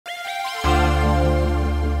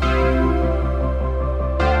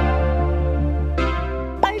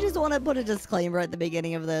put a disclaimer at the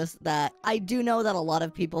beginning of this that I do know that a lot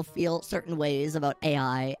of people feel certain ways about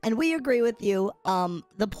AI, and we agree with you.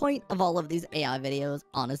 The point of all of these AI videos,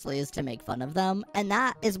 honestly, is to make fun of them, and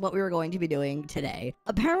that is what we were going to be doing today.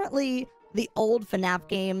 Apparently, the old FNAF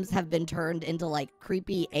games have been turned into like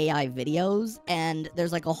creepy AI videos, and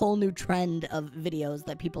there's like a whole new trend of videos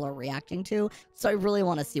that people are reacting to, so I really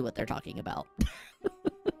want to see what they're talking about.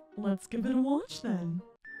 Let's give it a watch then.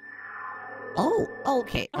 Oh,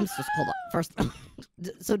 okay. I'm just, hold on. First,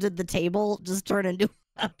 so did the table just turn into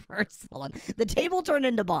a person? Hold on. The table turned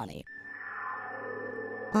into Bonnie.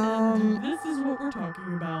 And this is what we're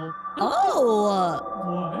talking about. Oh!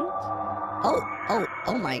 What?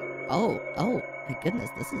 Oh my goodness,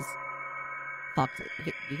 this is fucked.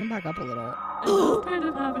 Okay, you can back up a little. It does kind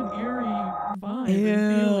of have an eerie vibe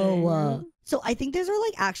and feeling. So I think these are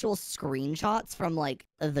like actual screenshots from like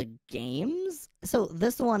the games. So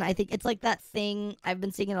this one, I think it's like that thing, I've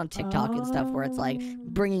been seeing it on TikTok and stuff where it's like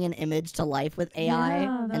bringing an image to life with AI,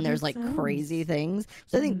 and there's like crazy things.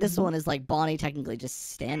 So I think this one is like Bonnie technically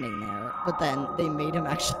just standing there, but then they made him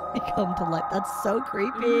actually come to life. That's so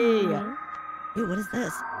creepy. Ew, what is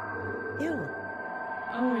this? Ew.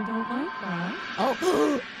 Oh, I don't like that. Oh,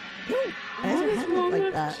 ew. Why does her head look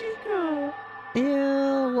like that? Chica?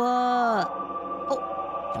 Ew.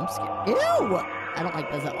 Oh, jump scare. Ew. I don't like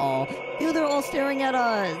this at all. Ew, they're all staring at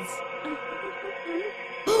us.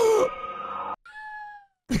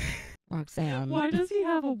 Roxanne. Why does he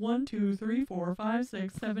have a 1, 2, 3, 4, 5,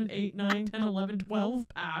 6, 7, 8, 9, 10, 11, 12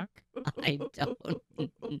 pack? I don't know.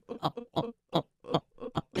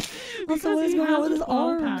 Because what is he going on has with a his 12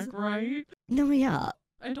 arms? pack, right? No, yeah.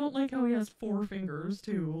 I don't like how he has 4 fingers,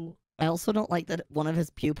 too. I also don't like that one of his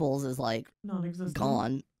pupils is like Non-existent.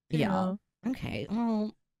 gone. Yeah. Okay.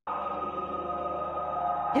 Oh.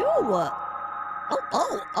 Ew.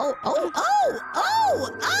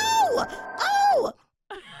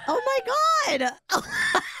 Oh my god.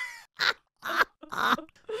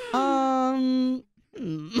 I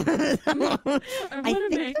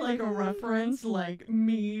want to make like a reference like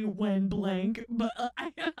me when blank, but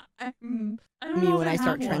I don't me know when if I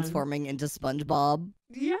start have transforming into SpongeBob.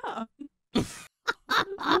 Yeah.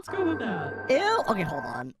 Let's go with that. Ew. Okay,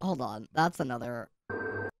 hold on. That's another.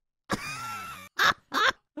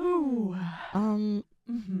 Ooh.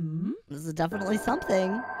 This is definitely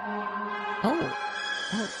something. Oh.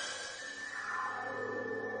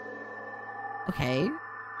 Okay.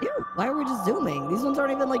 Ew, why are we just zooming? These ones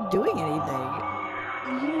aren't even like doing anything.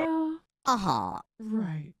 Yeah. Uh-huh.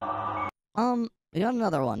 Right. We got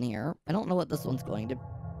another one here. I don't know what this one's going to...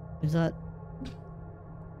 Is that...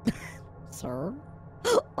 Sir?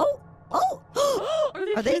 Oh!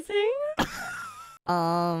 Are they kissing?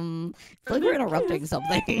 I feel like we're interrupting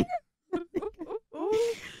something.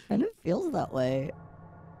 Kind of feels that way.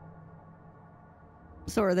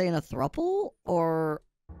 So are they in a throuple, or...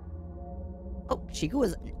 Oh, Chica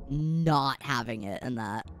was not having it in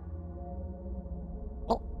that.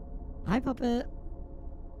 Oh, hi, Puppet.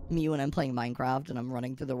 Me when I'm playing Minecraft and I'm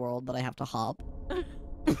running through the world, but I have to hop.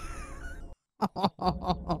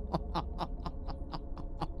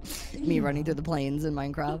 Me running through the plains in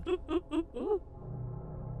Minecraft.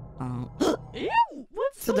 Ew,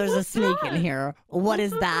 so there's a snake in here. What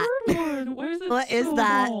is that? Why is it What is so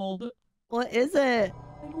that? bald? What is it?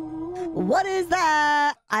 I don't know. What is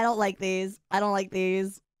that? I don't like these. I don't like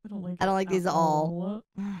these. I don't like these at all.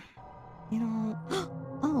 You know.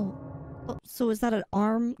 Oh, so is that an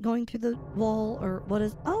arm going through the wall, or what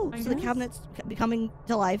is? Oh, so the cabinet's coming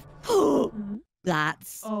to life.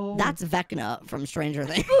 That's Vecna from Stranger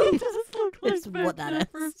Things. It does look like It's what that is.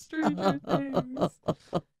 from Stranger Things.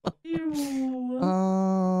 Ew.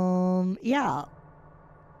 Yeah.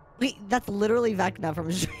 Wait, that's literally Vecna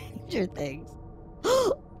from Stranger Things.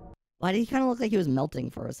 Why did he kind of look like he was melting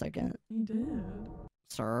for a second? He did.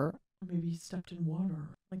 Sir? Or maybe he stepped in water,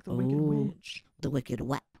 like the Wicked Witch. The Wicked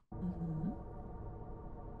Wet.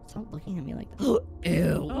 Stop looking at me like that.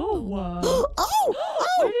 Ew. Oh!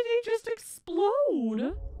 Why did he just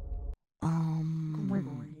explode?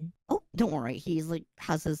 Gregory. Oh, don't worry. He's like,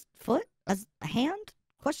 has his foot as a hand?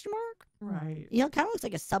 Question mark? Right. Yeah, kind of looks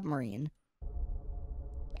like a submarine.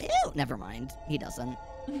 Ew, never mind. He doesn't.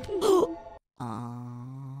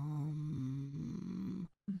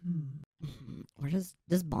 Where does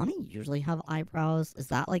Bonnie usually have eyebrows? Is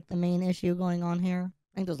that like the main issue going on here?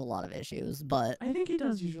 I think there's a lot of issues, but I think he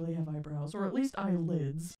does usually have eyebrows, or at least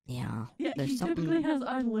eyelids. Yeah. Yeah, he typically has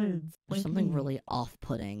eyelids. There's something really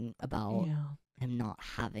off-putting about Yeah. him not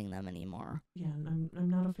having them anymore. Yeah, I'm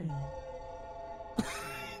not a fan.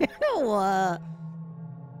 Ew,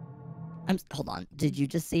 hold on. Did you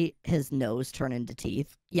just see his nose turn into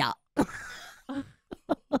teeth? Yeah, Because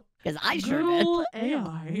I Good sure did. old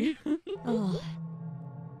AI. Oh.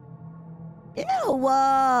 Ew!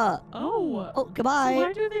 Oh. Oh, So goodbye.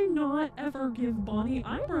 why do they not ever give Bonnie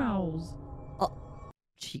eyebrows?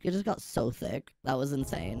 Chica just got so thick. That was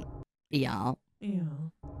insane. Yeah. Yeah.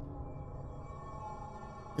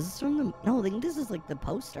 Is this from the... No, I think this is like the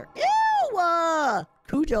poster. Ew!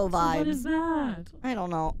 Cujo vibes. So what is that? I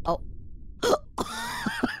don't know. Oh.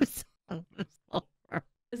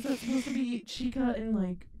 Is that supposed to be Chica and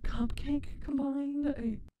like Cupcake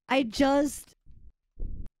combined? I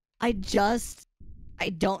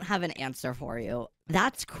don't have an answer for you.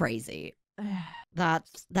 That's crazy. That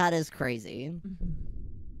is crazy.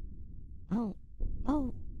 Oh.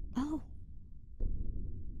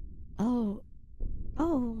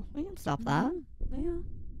 We can stop that. Yeah.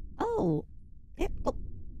 Oh. Yeah. Oh.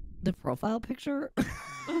 The profile picture?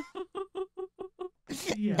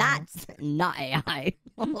 Yeah. That's not AI.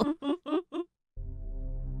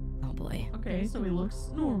 Oh boy. Okay, so he looks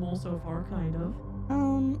normal so far, kind of.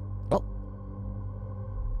 Oh.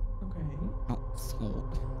 Okay. Oh, so...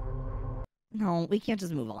 No, we can't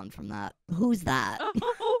just move on from that. Who's that?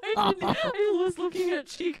 I was looking at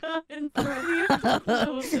Chica and Freddy and didn't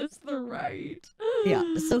notice the right. Yeah,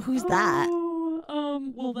 so who's that?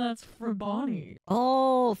 Well, that's for Bonnie.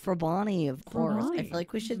 Oh, for Bonnie, of For course. I Bonnie. feel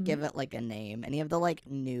like we should give it like a name. Any of the like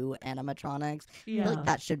new animatronics? I Yeah. feel like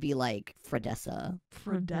that should be like Fredessa.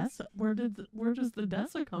 Fredessa? Where does the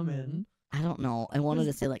Dessa come in? I don't know. I wanted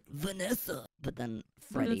to say like Vanessa, but then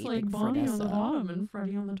But Freddy. it's like Bonnie on the bottom and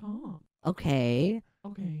Freddy on the top. Okay.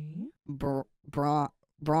 Okay.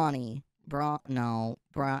 Brawny. No.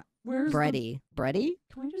 Where's Breddy. Breddy?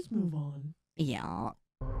 Can we just move on? Yeah.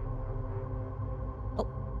 Oh.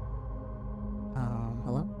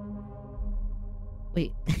 Hello?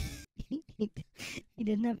 Wait. He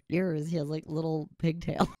didn't have ears. He has like little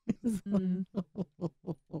pigtails.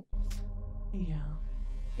 Yeah.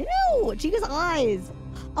 Ew! Chica's eyes!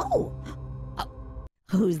 Oh!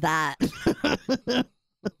 Who's that?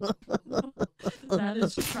 That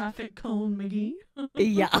is traffic cone McGee.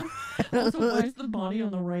 Yeah. Also, why is the body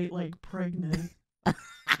on the right like pregnant?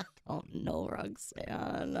 Oh no,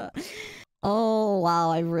 Roxanne. Oh wow,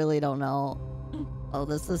 I really don't know. Oh,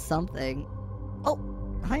 this is something. Oh,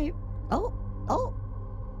 hi. Oh,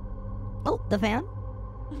 the fan.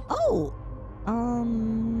 Oh,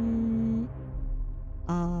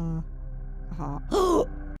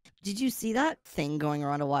 Did you see that thing going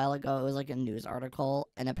around a while ago? It was like a news article,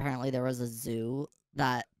 and apparently there was a zoo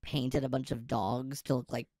that painted a bunch of dogs to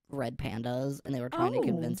look like red pandas, and they were trying to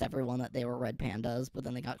convince everyone that they were red pandas, but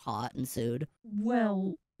then they got caught and sued.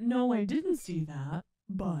 Well, no, I didn't see that,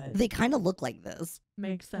 but They kind of look like this.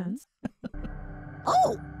 makes sense.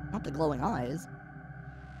 Oh, not the glowing eyes.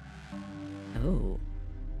 Oh,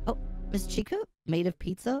 is Chica made of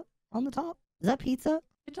pizza on the top? Is that pizza?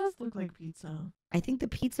 It does look like pizza. I think the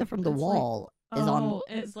pizza from the It's like- wall is on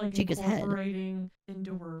it's like Chica's head. incorporating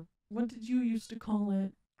into her. What did you used to call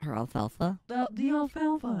it? her alfalfa. The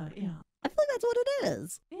alfalfa. Yeah. I feel like that's what it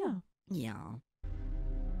is. Yeah. Yeah.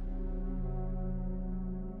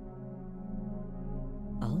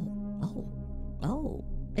 Oh.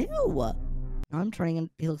 Ew. Now I'm turning in.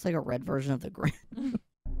 He looks like a red version of the Grinch.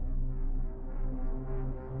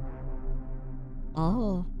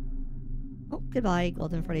 Oh, goodbye,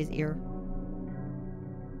 Golden Freddy's ear.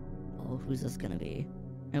 Oh, who's this gonna be?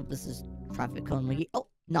 I hope this is Traffic Cone McGee. Oh,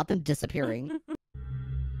 not them disappearing.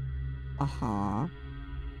 Uh-huh.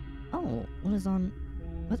 Oh, what is on...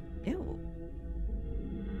 What? Ew.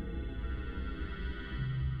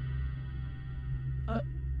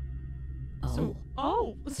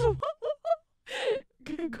 So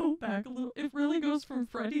go back a little. It really goes from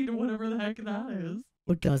Freddy to whatever the heck that is.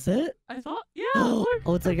 What does it? I thought, yeah. Look.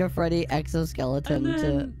 Oh, it's like a Freddy exoskeleton And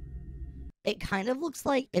then, It kind of looks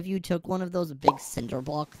like if you took one of those big cinder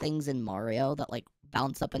block things in Mario that like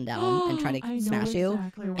bounce up and down and try I to know smash you,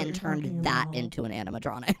 exactly what and you're turned talking that about. into an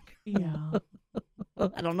animatronic. Yeah,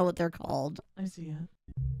 I don't know what they're called. I see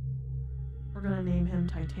it. We're gonna name him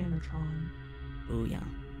Titanatron. Oh yeah.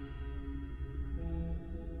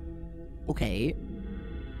 Okay.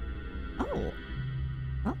 Oh.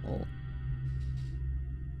 Okay.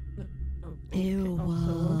 Ew.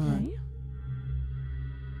 Okay.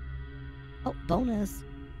 Oh, bonus.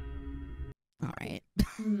 All right.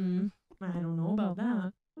 I don't know about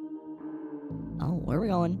that. Oh, where are we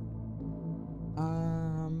going?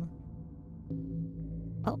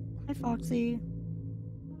 Oh, hi, Foxy.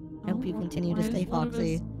 I hope you continue to Why stay is one of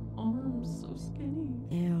Foxy. his arms so skinny.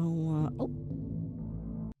 Ew. Oh.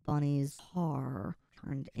 Bonnie's car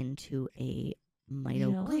turned into a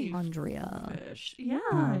Mitochondria. Jellyfish.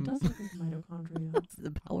 Yeah, it does look like mitochondria. That's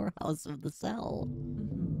the powerhouse of the cell.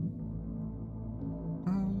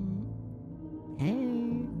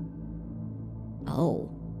 Hey. Oh.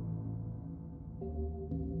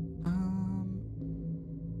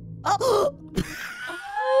 Oh!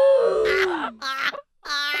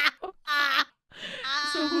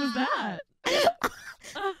 So who's that?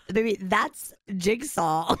 Baby, that's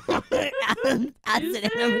Jigsaw as an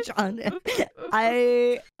animatronic.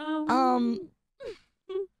 I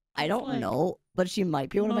don't like know, but she might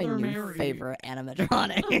be one of my Mother new Mary. favorite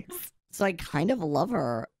animatronics. So I kind of love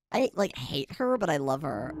her. I like hate her, but I love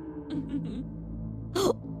her.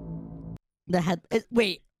 The head.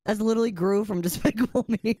 Wait, that's literally Gru from Despicable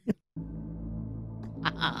Me.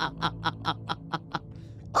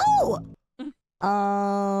 Oh.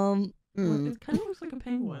 It kind of looks like a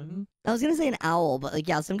penguin. I was gonna say an owl, but like,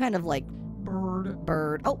 yeah, some kind of like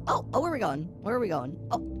Bird. Oh, where are we going? Where are we going?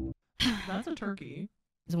 Oh, That's a turkey.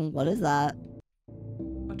 so what is that?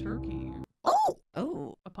 A turkey.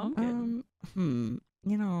 Oh, A pumpkin.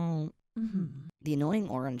 You know, Mm-hmm. the annoying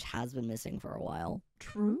orange has been missing for a while.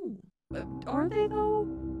 True. Are they though?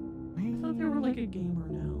 I thought they were like a gamer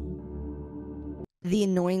now. The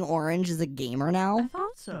annoying orange is a gamer I now?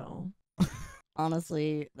 thought so.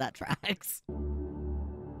 Honestly, that tracks.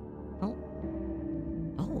 Oh.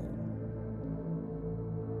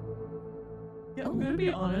 Yeah, I'm gonna be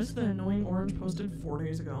honest, the annoying orange posted 4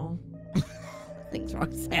 days ago. Thanks,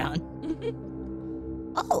 Roxanne.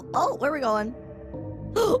 Oh, where are we going?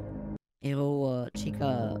 Ew,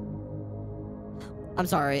 Chica. I'm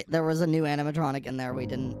sorry, there was a new animatronic in there. We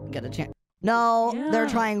didn't get a chance. No, they're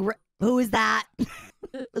Yeah. trying. Who is that?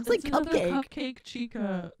 It's like another Cupcake. Cupcake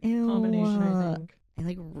Chica Ew, combination, I think. I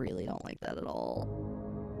like really don't like that at all.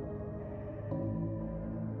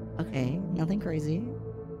 Okay, nothing crazy.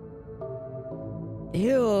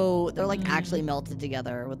 Ew, they're like actually melted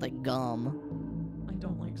together with like gum. I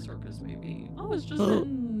don't like Circus Baby. Oh, it's just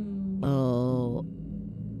in... Oh.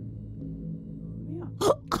 Yeah.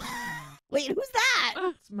 Wait, who's that?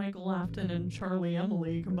 It's Michael Afton and Charlie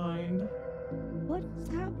Emily combined. What is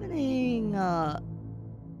happening?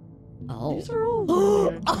 Oh. These are all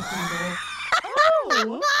really uncomfortable.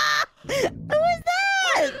 Oh! Who is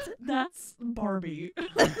that? That's Barbie.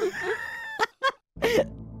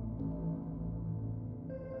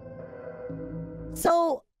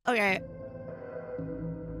 So, okay.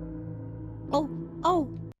 Oh.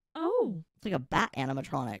 It's like a bat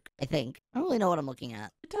animatronic, I think. I don't really know what I'm looking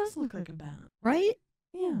at. It does look like a bat. Right?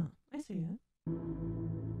 Yeah, I see it.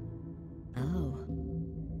 Oh.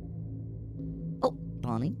 Oh,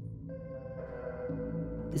 Bonnie.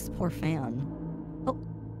 This poor fan. Oh.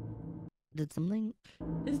 Did something?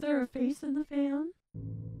 Is there a face in the fan?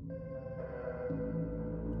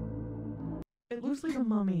 It looks like a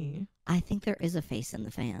mummy. I think there is a face in the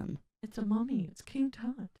fan. It's a mummy. It's King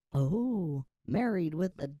Tut. Oh, married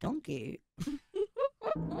with a donkey.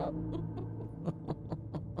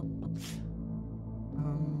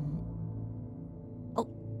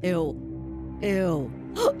 Oh, ew.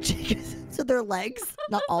 So their legs,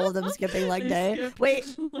 not all of them skipping leg day.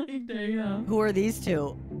 Wait, leg day, yeah. who are these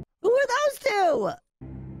two? Who are those two?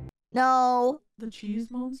 No. The cheese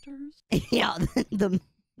monsters? Yeah, the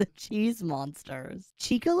cheese monsters.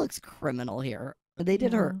 Chica looks criminal here. They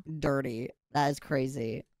did her dirty. That is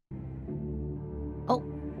crazy. Oh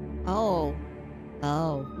no.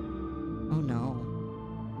 Oh no.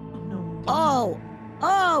 Oh!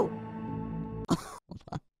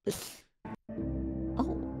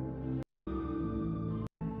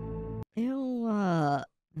 Ew,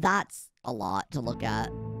 that's a lot to look at.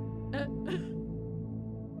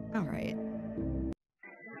 Alright.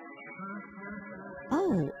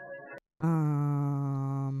 Oh.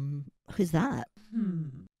 Who's that?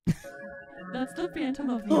 That's the Phantom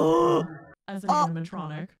of the Opera as an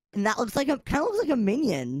animatronic. And that looks like kind of looks like a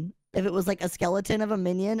minion. If it was like a skeleton of a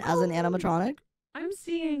minion as an animatronic. I'm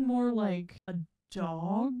seeing more like a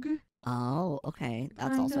dog. Oh, okay.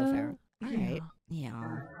 That's also fair. Alright.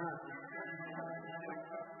 Yeah.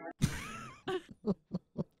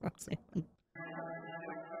 Roxanne.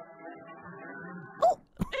 Oh!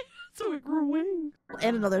 So it grew wings.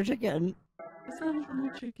 And another chicken. Is that a little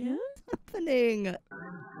chicken? What's happening?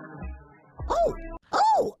 Oh!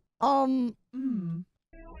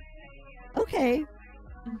 Okay.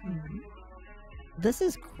 This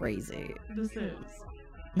is crazy. This is.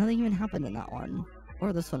 Nothing even happened in that one.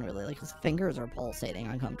 Or this one really. Like his fingers are pulsating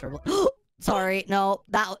uncomfortably. Sorry, no.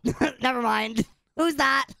 That never mind. Who's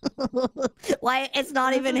that? Why? It's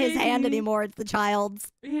not even his hand anymore. It's the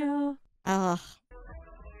child's. Yeah.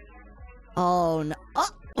 Oh no. Oh!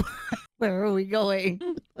 Where are we going?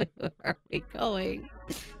 Where are we going?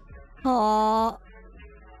 Aw.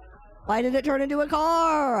 Why did it turn into a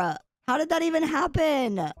car? How did that even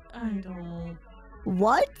happen? I don't.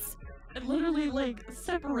 What? It literally, like,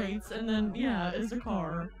 separates and then, yeah, is a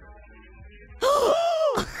car.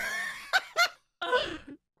 John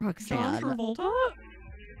Roxanne. Travolta?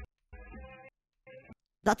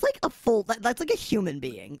 That's like a full, that's like a human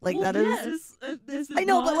being. Like, Well, that is. yes. Is it I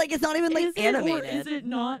know, not, but like, it's not even like is it, animated. or is it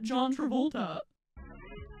not John Travolta?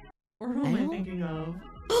 Or who am I thinking of?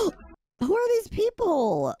 Who are these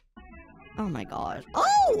people? Oh my gosh.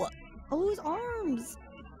 Oh! Oh, his arms.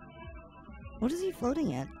 What is he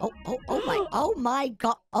floating in? Oh my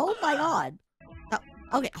god. Oh my god. Oh,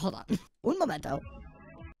 okay, hold on. Un momento.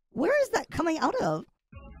 Where is that coming out of?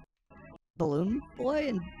 Balloon Boy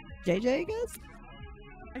and JJ, I guess?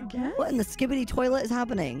 I guess? What in the skibbity toilet is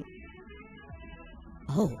happening?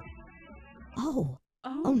 Oh. Oh.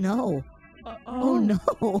 Oh no. Oh no.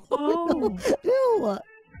 Oh. Ew.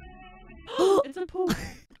 It's a poop.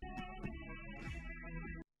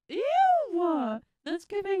 Ew! That's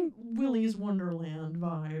giving Willy's Wonderland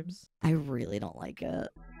vibes. I really don't like it.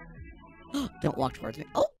 Don't walk towards me.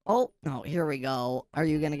 Oh, no, here we go. Are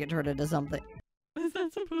you gonna get turned into something? Is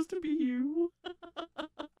that supposed to be you?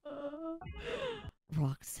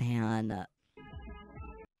 Roxanne.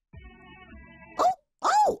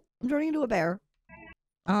 Oh! I'm turning into a bear.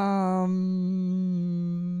 I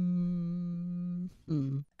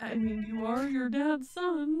mean, you are your dad's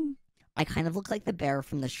son. I kind of look like the bear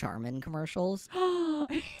from the Charmin commercials.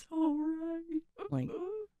 It's alright. Like,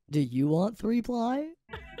 do you want 3-ply?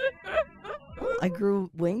 I grew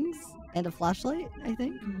wings and a flashlight, I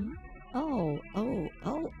think. Mhm. Oh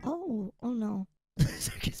no.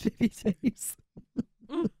 Circus baby's face.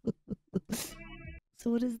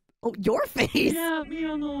 So what is... Oh, your face! Yeah, me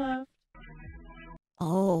on the left.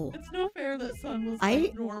 Oh. It's not fair that son was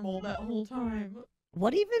like normal that whole time.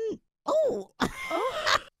 What even... Oh!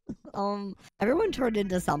 Oh. Everyone turned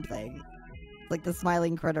into something. Like the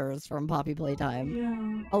smiling critters from Poppy Playtime.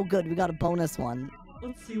 Yeah. Oh good, we got a bonus one.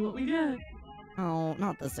 Let's see what we get. Oh,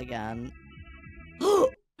 not this again.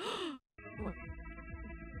 What?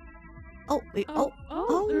 Oh, wait,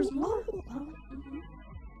 There's more.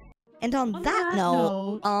 And on that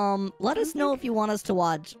note, let us know if you want us to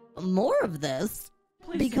watch more of this.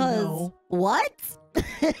 Please say Because no. what?